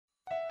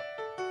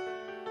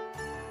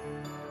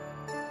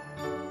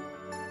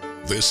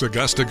This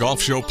Augusta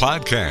Golf Show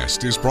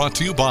podcast is brought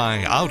to you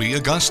by Audi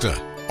Augusta.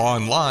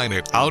 Online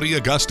at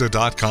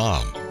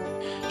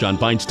AudiAugusta.com. John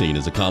Feinstein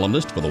is a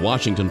columnist for The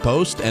Washington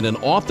Post and an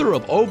author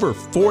of over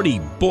 40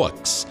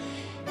 books.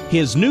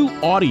 His new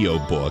audio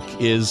book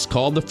is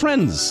called The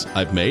Friends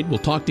I've Made. We'll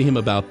talk to him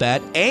about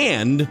that,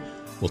 and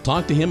we'll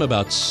talk to him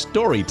about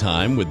story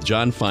time with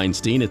John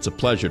Feinstein. It's a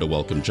pleasure to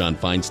welcome John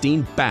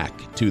Feinstein back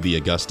to the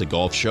Augusta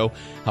Golf Show.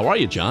 How are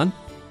you, John?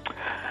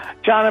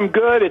 John, I'm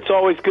good. It's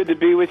always good to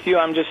be with you.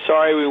 I'm just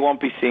sorry we won't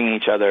be seeing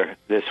each other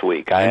this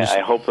week. I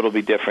hope it'll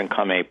be different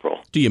come April.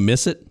 Do you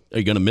miss it? Are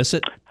you going to miss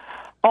it?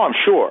 Oh, I'm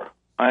sure.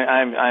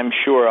 I'm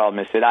sure I'll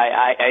miss it.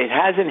 It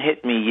hasn't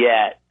hit me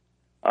yet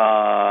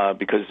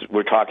because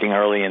we're talking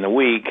early in the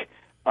week.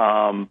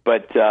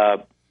 But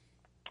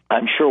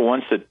I'm sure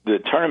once the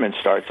tournament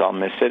starts, I'll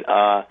miss it.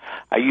 I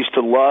used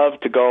to love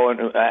to go,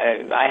 and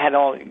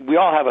we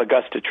all have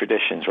Augusta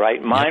traditions,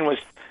 right?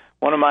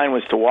 One of mine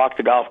was to walk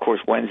the golf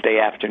course Wednesday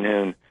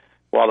afternoon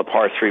while the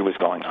par 3 was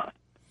going on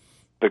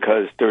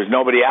because there was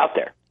nobody out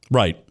there.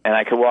 Right. And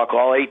I could walk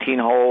all 18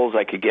 holes.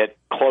 I could get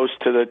close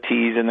to the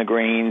tees and the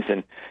greens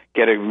and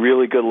get a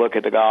really good look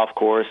at the golf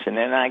course. And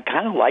then I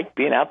kind of like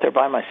being out there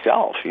by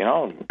myself,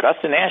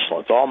 Augusta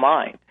National, it's all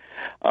mine.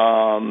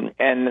 And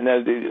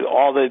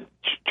all the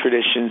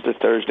traditions, the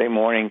Thursday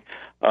morning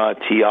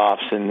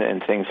tee-offs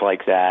and things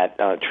like that.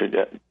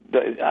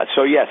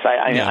 So, yes,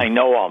 I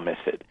know I'll miss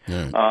it.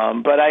 Yeah.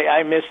 But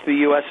I missed the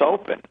U.S.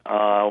 Open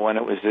when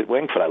it was at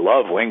Wingfoot. I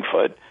love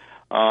Wingfoot.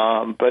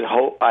 But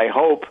I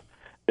hope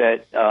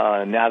that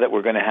now that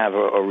we're going to have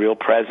a real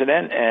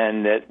president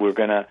and that we're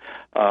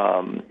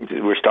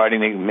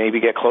starting to maybe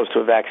get close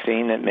to a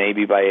vaccine, that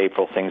maybe by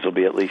April things will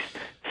be at least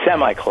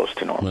semi-close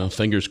to normal. Well,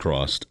 fingers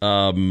crossed.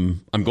 I'm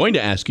going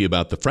to ask you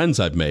about the friends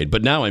I've made,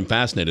 but now I'm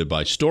fascinated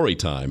by story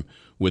time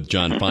with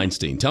John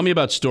Feinstein. Tell me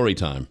about story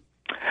time.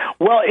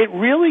 Well, it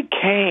really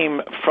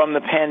came from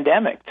the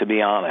pandemic, to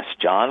be honest,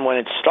 John. When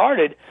it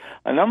started,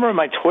 a number of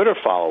my Twitter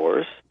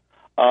followers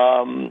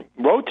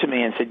wrote to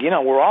me and said,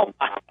 we're all,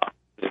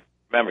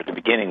 remember at the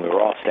beginning we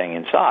were all staying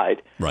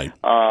inside. Right.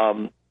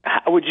 How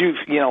would you,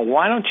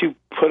 why don't you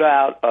put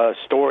out a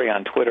story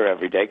on Twitter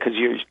every day? Because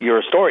you're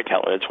a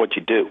storyteller. It's what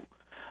you do.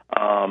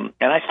 And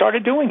I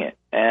started doing it.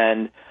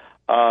 And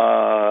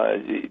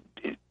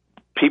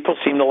people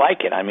seem to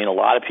like it. I mean, a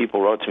lot of people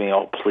wrote to me,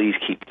 "Oh, please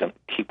keep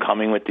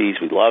coming with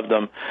these. We love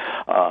them."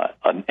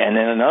 And then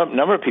a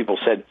number of people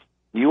said,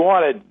 "You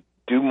ought to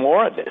do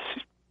more of this.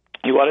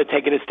 You ought to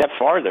take it a step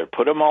farther.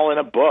 Put them all in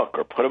a book,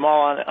 or put them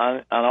all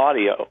on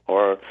audio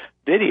or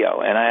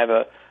video." And I have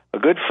a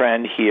good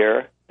friend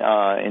here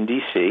in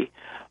D.C.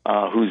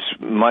 Who's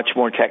much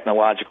more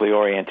technologically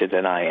oriented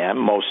than I am.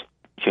 Most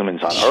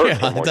humans on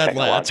Earth are more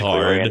technologically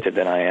oriented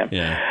than I am.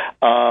 Yeah.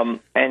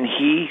 And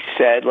he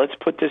said, let's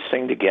put this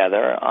thing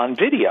together on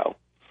video.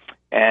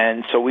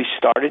 And so we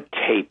started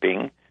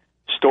taping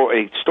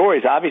stories,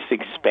 obviously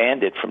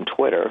expanded from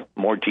Twitter,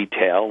 more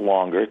detail,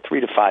 longer,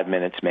 3 to 5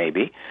 minutes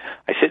maybe.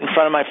 I sit in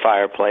front of my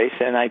fireplace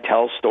and I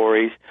tell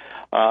stories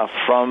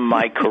from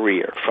my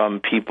career, from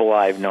people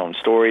I've known,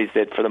 stories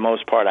that for the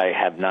most part I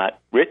have not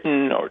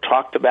written or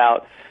talked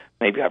about.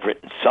 Maybe I've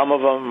written some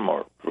of them,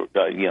 or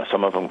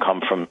some of them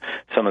come from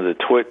some of the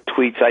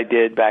tweets I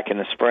did back in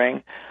the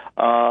spring.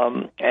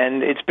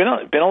 And it's been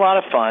a lot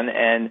of fun.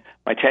 And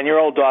my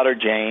 10-year-old daughter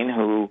Jane,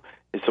 who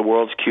is the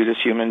world's cutest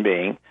human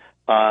being,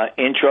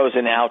 intros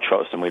and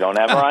outros, and we don't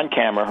have her on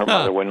camera. Her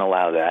mother wouldn't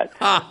allow that.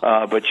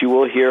 But you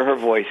will hear her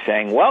voice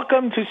saying,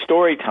 "Welcome to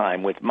Story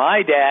Time with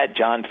my dad,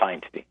 John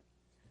Feinstein."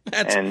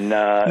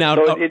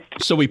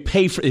 So we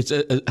pay for it's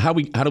how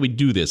do we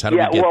do this? How do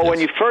we get this?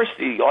 When you first,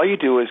 all you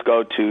do is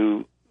go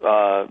to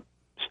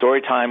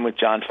Storytime with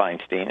John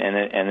Feinstein,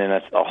 and then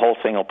a whole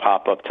thing will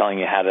pop up telling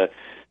you how to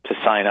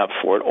sign up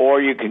for it.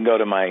 Or you can go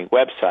to my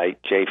website,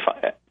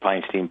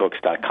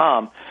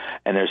 jfeinsteinbooks.com,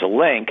 and there's a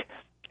link,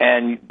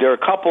 and there are a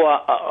couple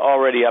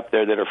already up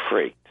there that are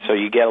free. So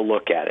you get a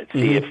look at it,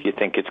 see if you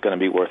think it's going to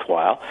be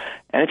worthwhile,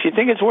 and if you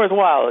think it's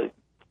worthwhile,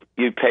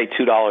 you pay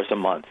 $2 a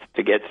month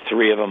to get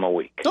 3 of them a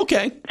week.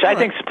 Okay. Which I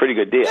think is a pretty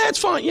good deal. That's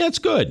fine. Yeah, it's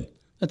good.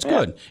 That's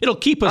good. It'll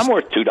keep us. I'm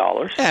worth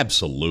 $2.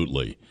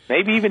 Absolutely.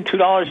 Maybe even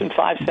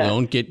 $2.05.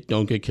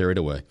 Don't get carried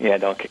away. Yeah,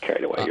 don't get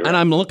carried away. And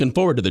I'm looking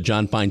forward to the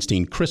John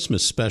Feinstein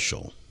Christmas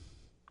special.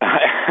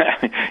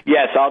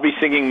 Yes, I'll be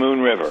singing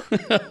Moon River.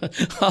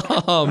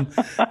 All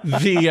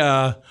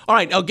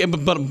right. Okay,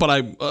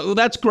 but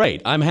that's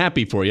great. I'm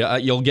happy for you.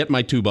 You'll get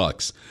my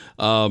 $2.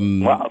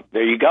 Well,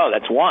 there you go.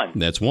 That's one.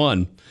 That's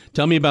one.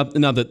 Tell me about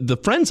now the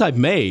friends I've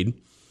made.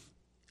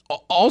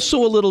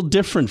 Also a little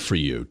different for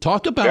you.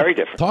 Very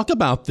different. Talk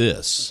about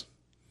this.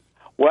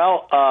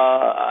 Well,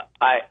 I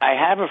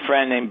have a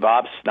friend named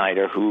Bob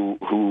Snyder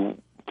who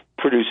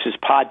produces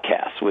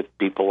podcasts with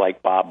people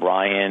like Bob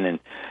Ryan and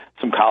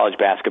some college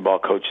basketball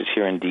coaches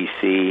here in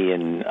D.C.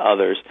 and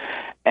others.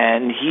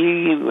 And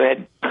he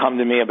had come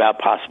to me about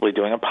possibly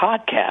doing a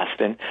podcast.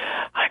 And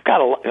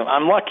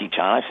I'm lucky,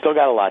 John. I still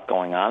got a lot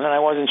going on, and I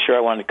wasn't sure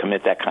I wanted to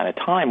commit that kind of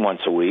time once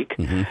a week.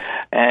 Mm-hmm.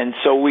 And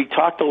so we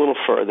talked a little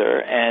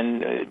further.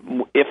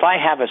 And if I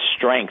have a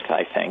strength,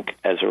 I think,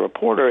 as a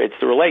reporter, it's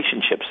the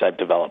relationships I've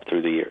developed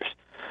through the years,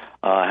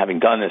 having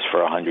done this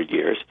for 100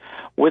 years,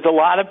 with a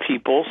lot of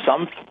people,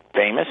 some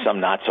famous, some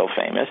not so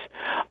famous.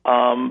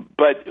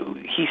 But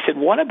he said,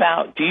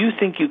 do you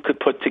think you could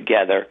put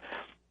together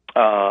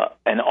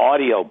an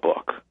audio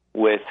book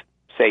with,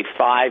 say,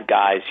 5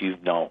 guys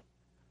you've known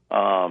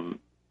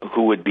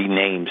who would be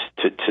names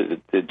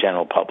to the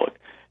general public?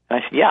 And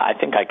I said, yeah, I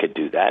think I could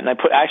do that. And I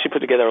actually put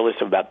together a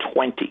list of about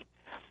 20.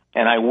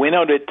 And I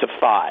winnowed it to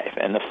 5.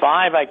 And the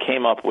 5 I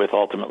came up with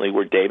ultimately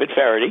were David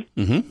Faraday,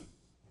 mm-hmm.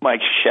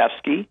 Mike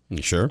Krzyzewski,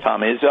 sure.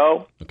 Tom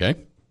Izzo, okay.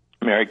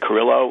 Mary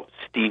Carrillo,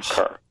 Steve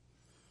Kerr.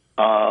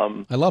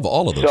 I love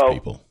all of those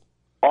people.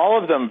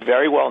 All of them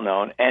very well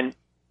known, and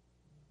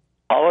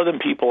all of them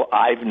people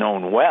I've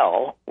known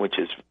well, which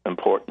is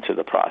important to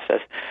the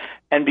process.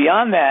 And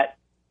beyond that,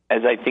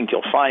 as I think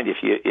you'll find if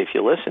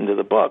you listen to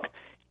the book,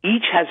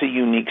 each has a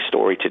unique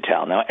story to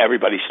tell. Now,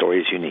 everybody's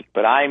story is unique,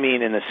 but I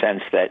mean in the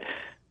sense that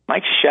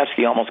Mike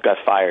Krzyzewski almost got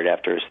fired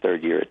after his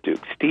 3rd year at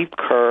Duke. Steve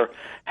Kerr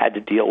had to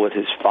deal with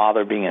his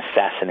father being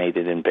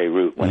assassinated in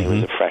Beirut when mm-hmm.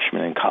 he was a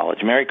freshman in college.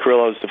 Mary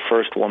Carrillo is the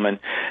first woman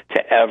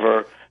to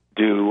ever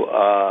do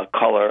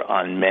color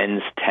on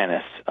men's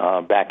tennis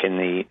back in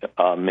the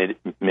mid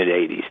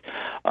 '80s.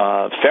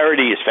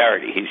 Faraday is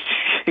Faraday.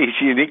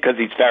 He's unique because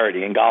he's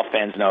Faraday, and golf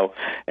fans know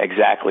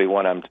exactly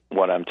what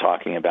I'm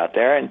talking about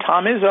there. And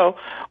Tom Izzo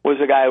was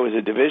a guy who was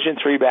a Division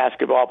III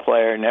basketball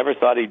player, never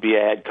thought he'd be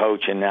a head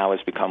coach, and now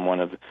has become one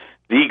of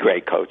the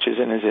great coaches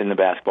and is in the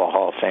Basketball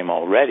Hall of Fame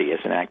already as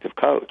an active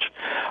coach.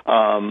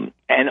 And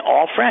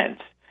all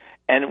friends.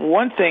 And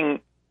one thing,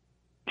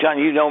 John,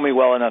 you know me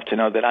well enough to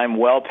know that I'm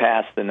well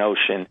past the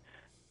notion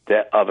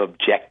of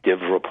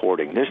objective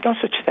reporting. There's no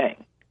such thing.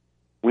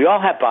 We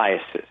all have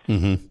biases.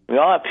 Mm-hmm. We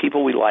all have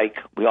people we like.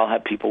 We all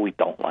have people we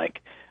don't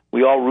like.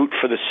 We all root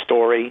for the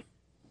story.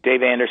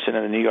 Dave Anderson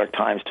of the New York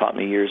Times taught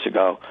me years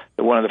ago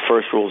that one of the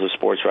first rules of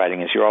sports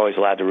writing is you're always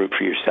allowed to root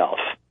for yourself.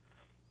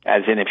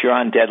 As in, if you're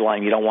on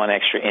deadline, you don't want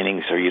extra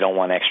innings or you don't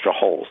want extra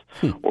holes.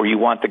 Or you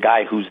want the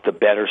guy who's the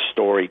better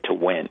story to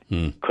win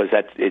because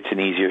it's an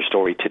easier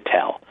story to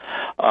tell.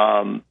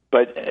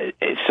 But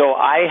so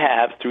I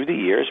have, through the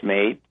years,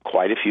 made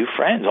quite a few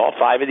friends. All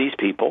 5 of these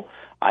people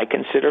I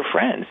consider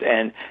friends.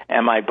 And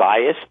am I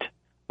biased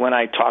when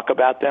I talk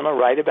about them or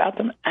write about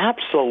them?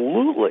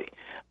 Absolutely.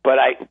 But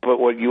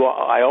what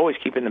I always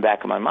keep in the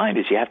back of my mind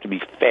is you have to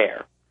be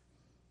fair.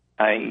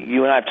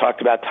 You and I have talked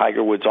about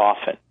Tiger Woods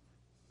often.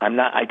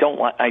 I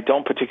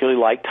don't particularly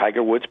like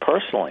Tiger Woods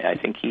personally. I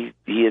think he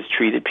has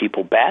treated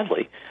people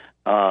badly,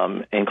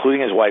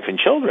 including his wife and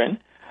children,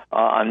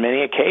 on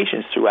many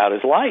occasions throughout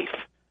his life.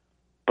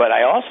 But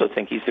I also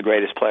think he's the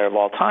greatest player of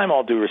all time,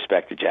 all due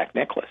respect to Jack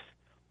Nicklaus.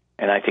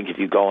 And I think if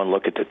you go and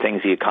look at the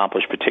things he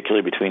accomplished,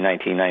 particularly between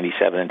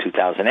 1997 and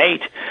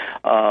 2008,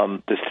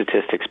 the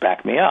statistics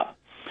back me up.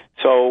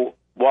 So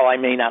while I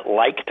may not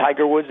like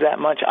Tiger Woods that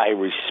much, I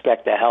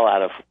respect the hell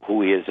out of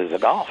who he is as a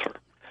golfer.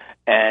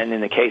 And in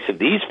the case of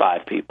these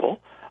 5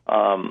 people,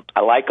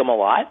 I like them a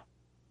lot.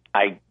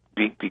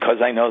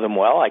 Because I know them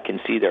well, I can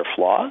see their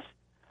flaws,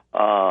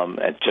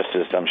 just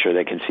as I'm sure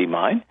they can see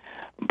mine.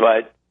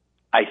 But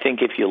I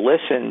think if you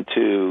listen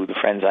to the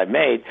friends I've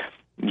made,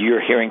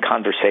 you're hearing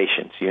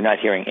conversations. You're not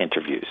hearing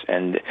interviews.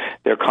 And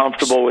they're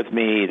comfortable with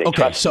me. They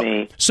trust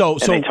me. And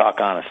they talk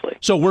honestly.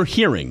 So we're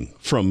hearing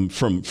from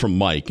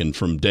Mike and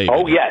from David.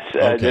 Oh, yes.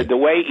 Okay. The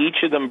way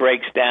each of them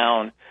breaks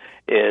down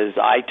is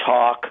I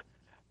talk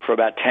for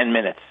about 10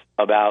 minutes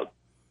about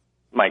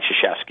Mike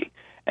Krzyzewski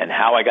and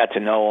how I got to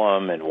know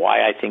him and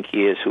why I think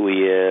he is who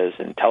he is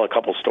and tell a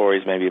couple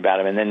stories maybe about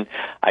him. And then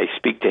I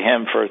speak to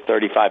him for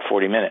 35,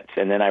 40 minutes,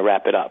 and then I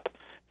wrap it up.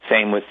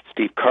 Same with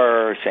Steve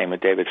Kerr, same with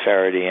David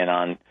Faraday, and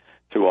on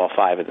through all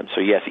 5 of them.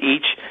 So, yes,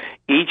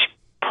 each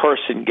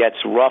person gets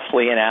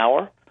roughly an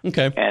hour,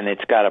 okay, and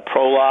it's got a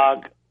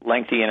prologue,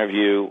 lengthy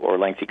interview, or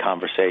lengthy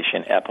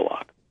conversation,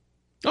 epilogue.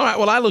 All right.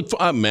 Well,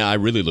 I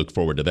really look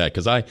forward to that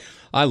because I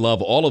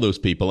love all of those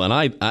people, and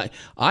I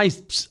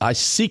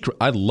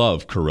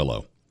love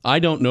Carrillo. I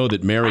don't know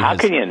that Mary. How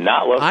can you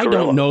not love Carrillo? I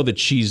don't know that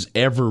she's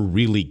ever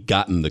really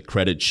gotten the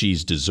credit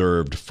she's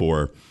deserved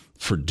for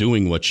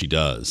doing what she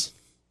does.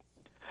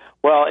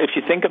 Well, if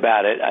you think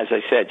about it, as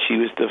I said, she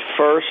was the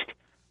first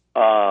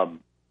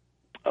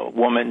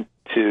woman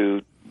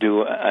to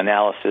do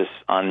analysis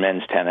on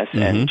men's tennis,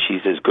 mm-hmm. and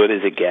she's as good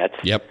as it gets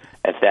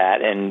at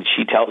that. And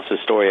she tells the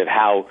story of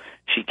how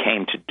she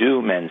came to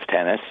do men's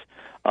tennis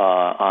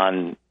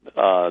on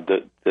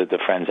the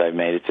friends I've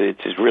made.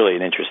 It's really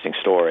an interesting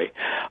story.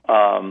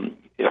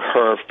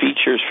 Her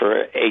features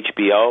for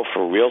HBO,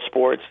 for Real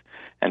Sports,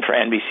 and for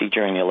NBC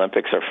during the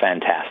Olympics are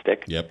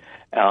fantastic. Yep.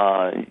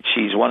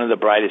 She's one of the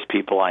brightest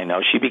people I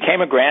know. She became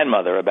a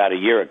grandmother about a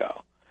year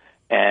ago,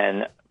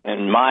 and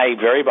in my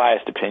very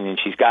biased opinion,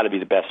 she's got to be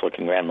the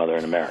best-looking grandmother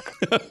in America.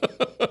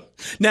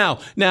 Now,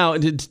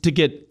 to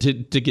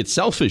get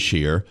selfish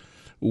here,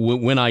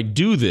 when I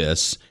do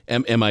this,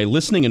 am I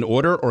listening in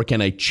order, or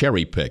can I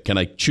cherry pick? Can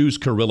I choose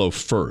Carrillo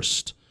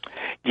first?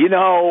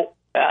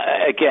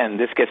 Again,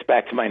 this gets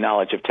back to my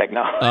knowledge of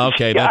technology.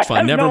 Okay, that's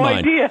fine. Never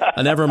mind. Idea.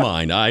 Never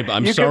mind.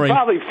 I'm you sorry. You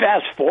can probably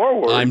fast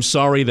forward. I'm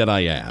sorry that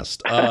I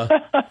asked.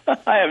 I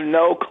have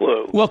no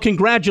clue. Well,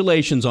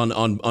 congratulations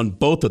on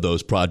both of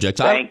those projects.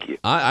 Thank you.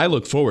 I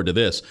look forward to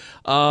this.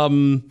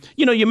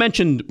 You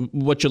mentioned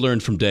what you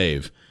learned from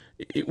Dave.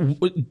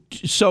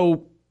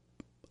 So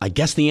I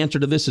guess the answer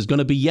to this is going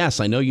to be yes.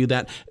 I know you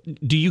that.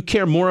 Do you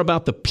care more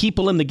about the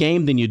people in the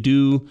game than you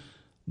do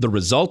the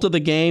result of the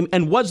game?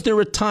 And was there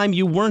a time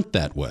you weren't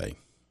that way?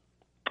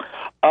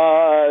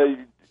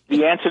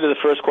 The answer to the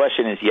first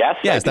question is yes.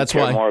 Yes, that's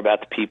why. I care more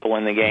about the people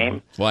in the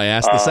game. That's why I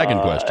asked the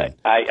second question.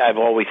 I've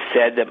always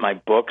said that my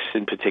books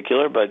in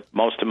particular, but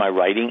most of my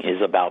writing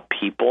is about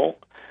people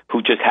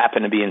who just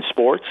happen to be in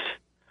sports.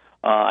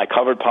 I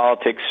covered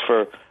politics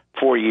for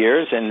 4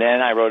 years, and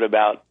then I wrote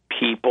about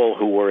people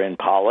who were in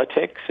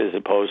politics as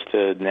opposed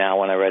to now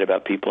when I write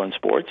about people in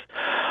sports.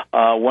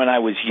 When I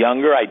was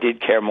younger, I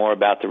did care more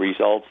about the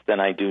results than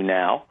I do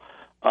now.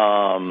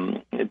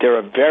 There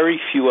are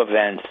very few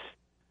events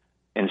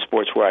in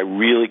sports where I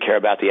really care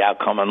about the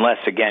outcome, unless,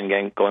 again,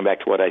 going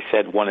back to what I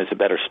said, one is a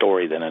better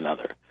story than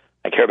another.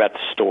 I care about the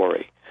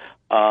story.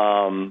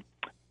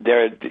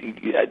 There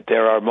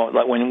are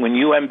like when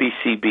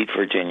UMBC beat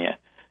Virginia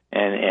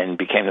and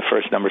became the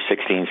first number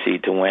 16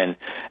 seed to win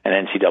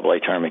an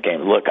NCAA tournament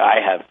game. Look, I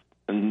have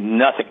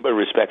nothing but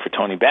respect for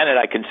Tony Bennett.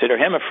 I consider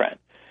him a friend.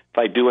 If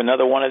I do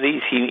another one of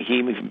these,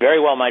 he very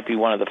well might be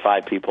one of the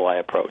 5 people I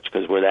approach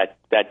because we're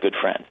that good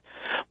friends.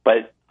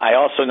 But I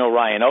also know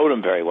Ryan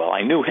Odom very well.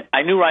 I knew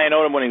Ryan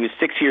Odom when he was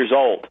 6 years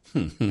old,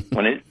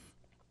 when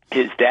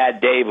his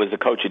dad Dave was the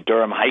coach at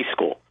Durham High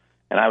School,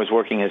 and I was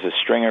working as a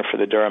stringer for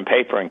the Durham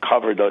paper and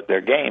covered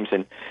their games.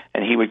 And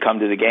he would come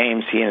to the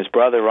games. He and his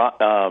brother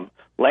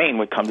Lane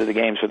would come to the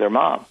games with their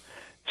mom.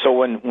 So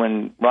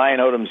when Ryan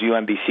Odom's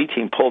UMBC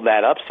team pulled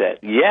that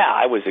upset,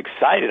 I was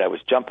excited. I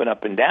was jumping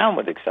up and down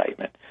with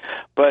excitement.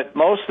 But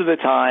most of the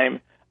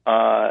time,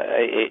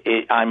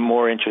 I'm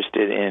more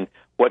interested in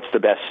what's the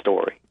best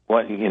story.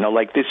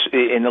 Like this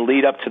in the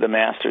lead up to the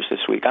Masters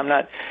this week.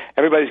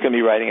 Everybody's going to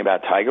be writing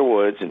about Tiger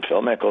Woods and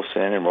Phil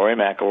Mickelson and Rory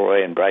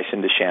McIlroy and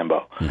Bryson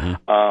DeChambeau.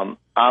 Mm-hmm.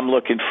 I'm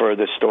looking for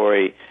the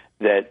story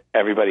that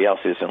everybody else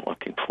isn't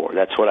looking for.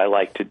 That's what I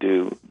like to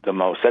do the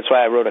most. That's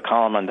why I wrote a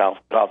column on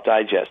Golf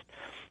Digest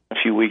a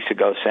few weeks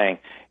ago saying,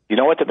 you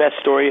know what the best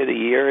story of the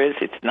year is?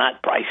 It's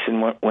not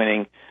Bryson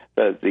winning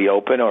the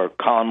Open or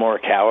Colin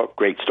Morikawa,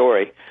 great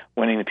story,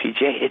 winning the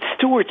PGA. It's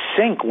Stewart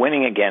Cink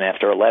winning again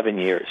after 11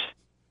 years.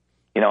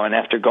 And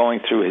after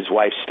going through his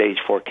wife's stage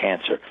 4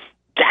 cancer.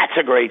 That's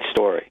a great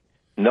story.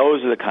 And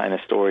those are the kind of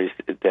stories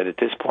that at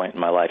this point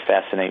in my life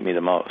fascinate me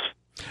the most.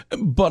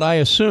 But I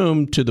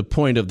assume to the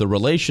point of the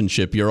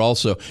relationship,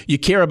 you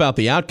care about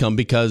the outcome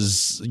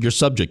because your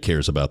subject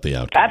cares about the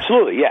outcome.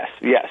 Absolutely, yes.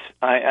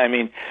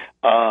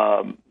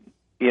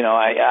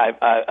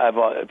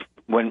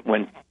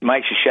 When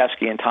Mike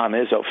Krzyzewski and Tom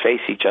Izzo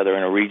face each other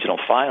in a regional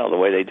final the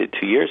way they did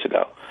 2 years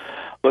ago,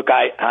 look,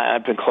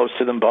 I've been close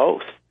to them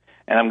both.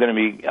 And I'm going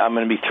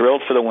to be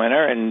thrilled for the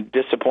winner and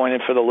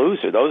disappointed for the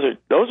loser. Those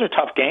are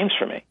tough games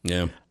for me.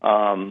 Yeah.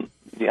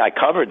 I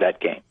covered that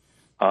game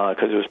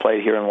because it was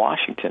played here in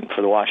Washington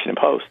for the Washington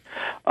Post.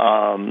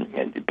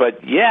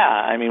 But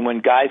when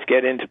guys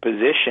get into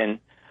position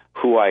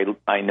who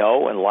I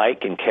know and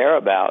like and care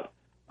about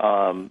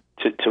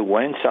to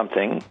win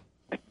something,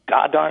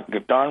 God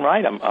darn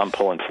right, I'm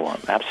pulling for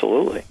them.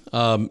 Absolutely.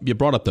 You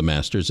brought up the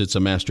Masters. It's a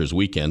Masters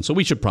weekend, so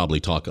we should probably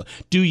talk.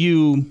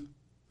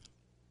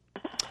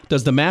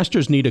 Does the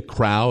Masters need a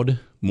crowd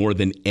more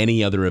than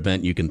any other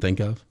event you can think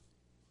of?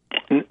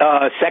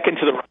 Second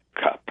to the Ryder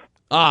Cup.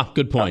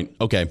 Good point.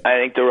 Okay. I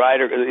think the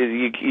Ryder.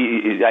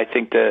 I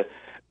think the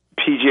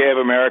PGA of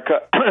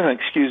America,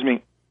 excuse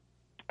me,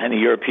 and the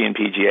European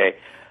PGA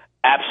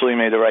absolutely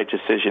made the right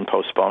decision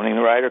postponing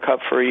the Ryder Cup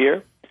for a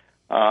year.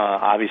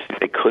 Obviously,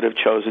 they could have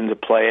chosen to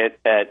play it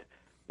at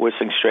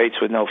Whistling Straits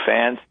with no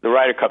fans. The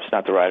Ryder Cup's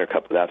not the Ryder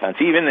Cup without fans.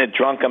 Even the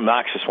drunk,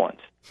 obnoxious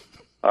ones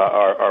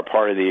are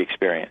part of the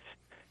experience.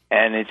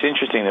 And it's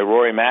interesting that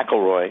Rory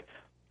McIlroy,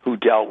 who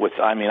dealt with,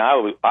 I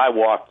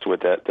walked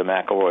with the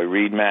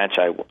McIlroy-Reed match.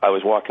 I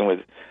was walking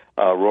with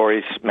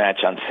Rory's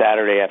match on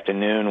Saturday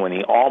afternoon when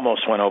he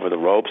almost went over the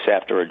ropes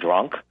after a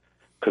drunk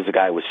because the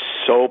guy was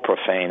so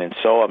profane and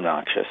so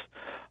obnoxious.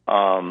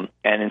 And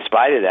in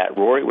spite of that,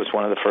 Rory was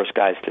one of the first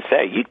guys to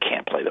say, you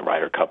can't play the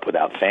Ryder Cup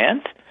without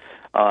fans.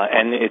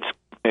 And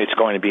it's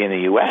going to be in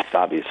the U.S.,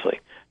 obviously.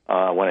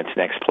 When it's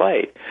next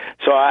played.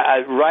 So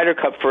Ryder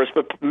Cup first,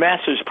 but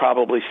Masters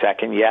probably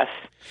second, yes,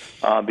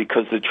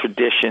 because the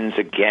traditions,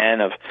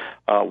 again, of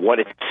what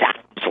it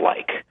sounds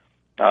like,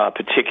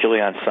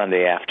 particularly on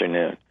Sunday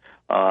afternoon.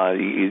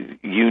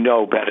 You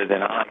know better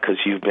than I, because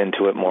you've been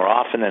to it more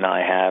often than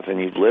I have,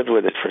 and you've lived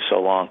with it for so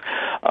long.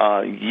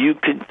 You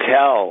can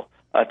tell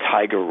a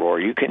tiger roar.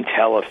 You can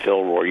tell a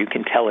Phil roar. You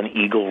can tell an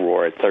eagle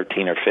roar at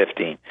 13 or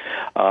 15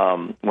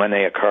 when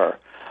they occur.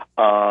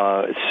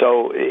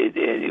 So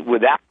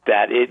without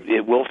that,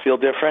 it will feel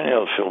different.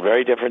 It'll feel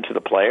very different to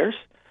the players,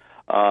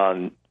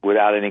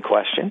 without any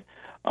question.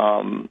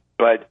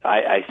 But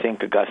I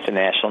think Augusta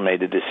National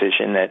made the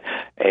decision that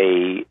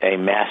a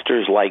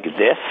Masters like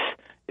this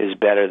is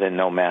better than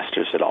no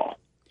Masters at all.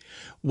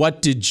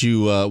 What did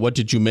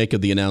you make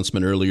of the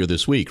announcement earlier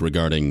this week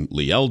regarding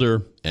Lee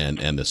Elder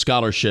and the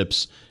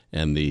scholarships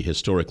and the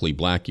historically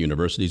black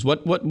universities?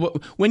 What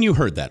when you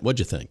heard that, what'd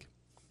you think?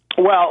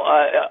 Well,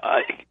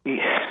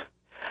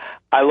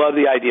 I love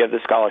the idea of the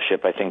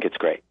scholarship. I think it's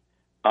great.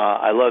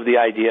 I love the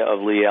idea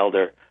of Lee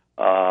Elder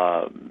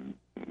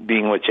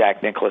being with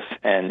Jack Nicklaus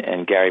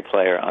and Gary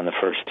Player on the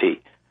first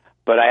tee.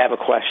 But I have a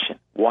question.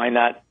 Why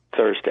not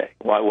Thursday?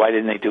 Why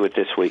didn't they do it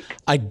this week?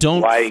 I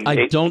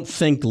don't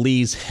think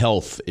Lee's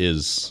health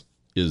is.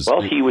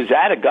 Well, he was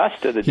at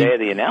Augusta the day of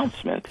the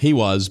announcement. He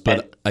was,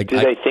 but do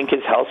they think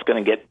his health's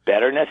going to get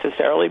better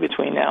necessarily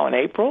between now and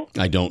April?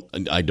 I don't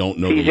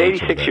know. He's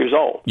 86 years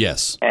old.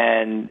 Yes,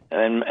 and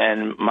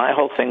my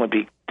whole thing would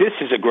be: this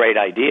is a great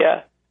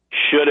idea.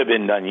 Should have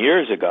been done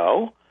years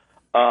ago.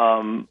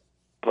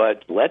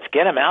 But let's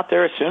get him out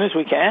there as soon as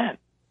we can.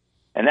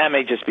 And that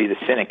may just be the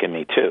cynic in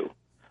me too.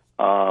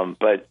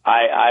 But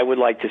I would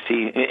like to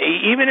see,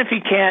 even if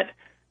he can't,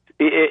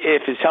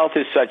 if his health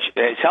is such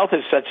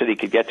that he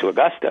could get to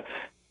Augusta,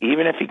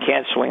 even if he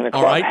can't swing the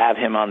club, right, have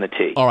him on the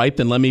tee. All right,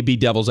 then let me be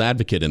devil's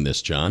advocate in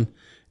this, John.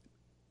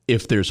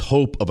 If there's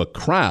hope of a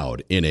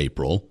crowd in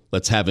April,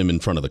 let's have him in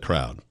front of the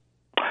crowd.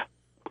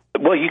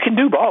 Well, you can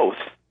do both.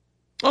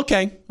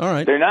 Okay, all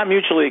right. They're not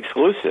mutually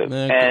exclusive.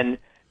 Okay. And,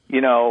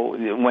 you know,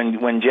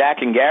 when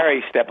Jack and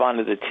Gary step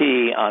onto the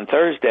tee on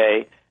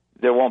Thursday,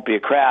 there won't be a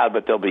crowd,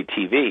 but there'll be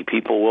TV.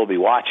 People will be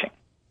watching.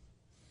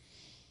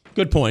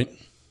 Good point.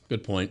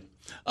 Well,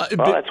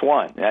 that's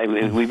one.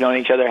 We've known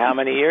each other how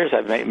many years?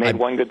 I've made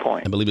one good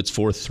point. I believe it's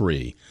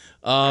 4-3.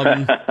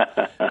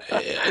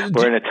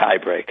 We're in a tie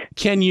break.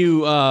 Can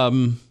you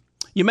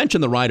you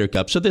mentioned the Ryder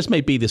Cup, so this may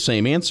be the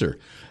same answer.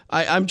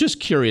 I'm just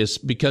curious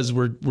because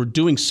we're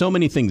doing so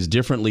many things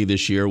differently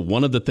this year.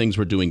 One of the things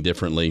we're doing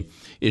differently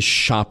is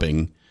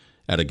shopping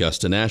at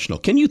Augusta National.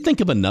 Can you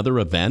think of another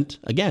event,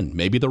 again,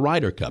 maybe the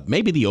Ryder Cup,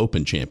 maybe the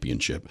Open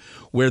Championship,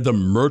 where the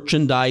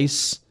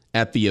merchandise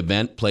at the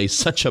event plays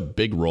such a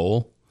big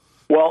role?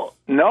 Well,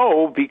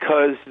 no,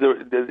 because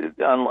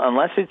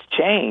unless it's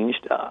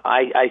changed,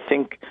 I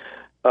think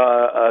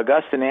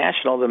Augusta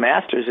National, the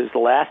Masters, is the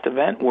last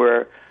event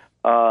where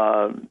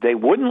they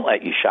wouldn't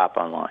let you shop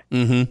online.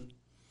 Mm-hmm.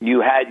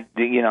 You had,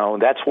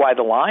 that's why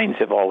the lines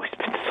have always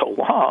been so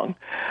long,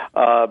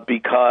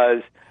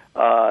 because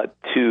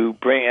to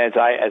bring, as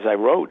I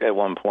wrote at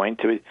one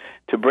point,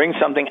 to bring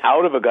something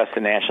out of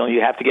Augusta National,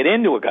 you have to get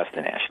into Augusta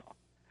National.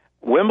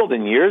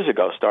 Wimbledon years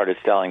ago started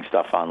selling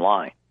stuff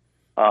online.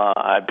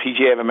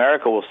 PGA of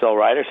America will sell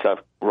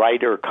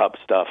Ryder Cup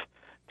stuff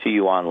to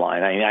you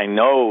online. I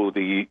know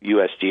the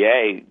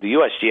USGA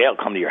will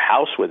come to your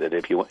house with it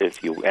if you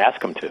ask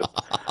them to,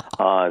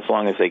 as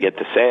long as they get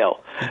the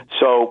sale.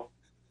 So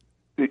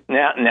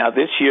now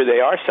this year they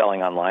are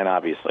selling online,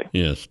 obviously.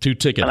 Yes, 2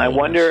 ticket and holders. I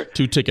wonder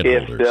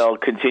if they'll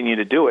continue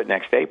to do it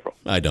next April.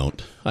 I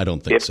don't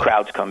think if so. If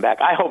crowds come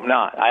back, I hope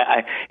not.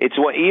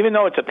 Even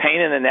though it's a pain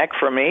in the neck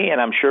for me,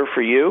 and I'm sure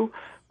for you,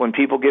 when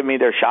people give me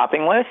their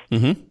shopping list.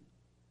 Mm-hmm.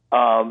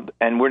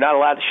 And we're not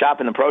allowed to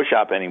shop in the pro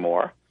shop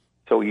anymore,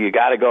 so you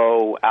got to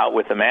go out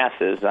with the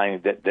masses.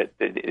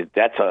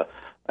 That's a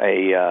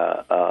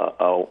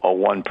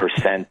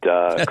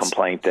 1%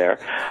 complaint there.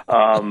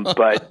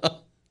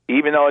 But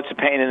even though it's a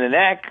pain in the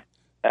neck,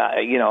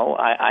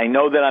 I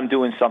know that I'm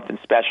doing something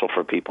special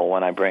for people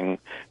when I bring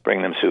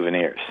them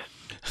souvenirs.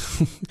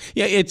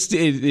 Yeah,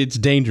 it's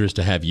dangerous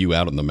to have you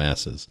out in the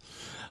masses.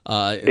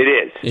 It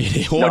is. It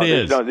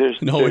is. There's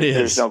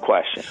no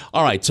question.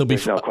 All right, so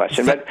there's no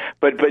question. But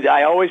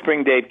I always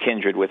bring Dave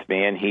Kindred with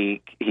me, and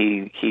he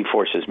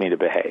forces me to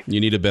behave. You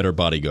need a better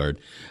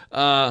bodyguard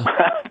than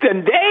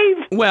Dave.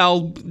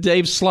 Well,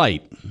 Dave's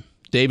slight.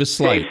 Dave is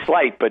slight. Dave's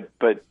slight, but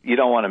you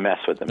don't want to mess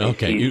with him.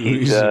 Okay,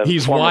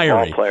 he's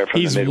wiry. Ball player from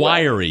he's the Midwest.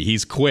 wiry.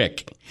 He's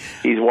quick.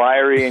 He's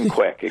wiry and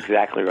quick.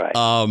 Exactly right.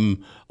 All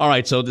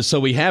right, so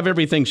we have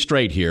everything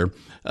straight here.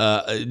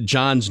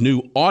 John's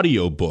new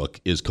audio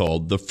book is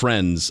called The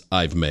Friends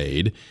I've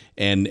Made,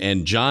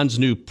 and John's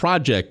new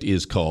project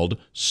is called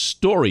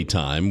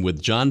Storytime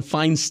with John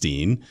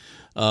Feinstein.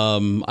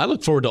 I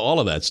look forward to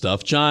all of that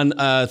stuff. John,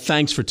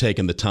 thanks for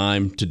taking the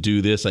time to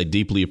do this. I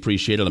deeply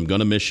appreciate it. I'm going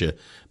to miss you,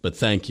 but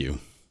thank you.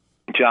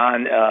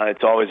 John,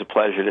 it's always a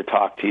pleasure to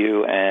talk to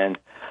you, and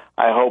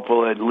I hope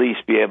we'll at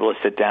least be able to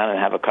sit down and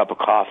have a cup of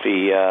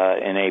coffee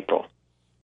in April.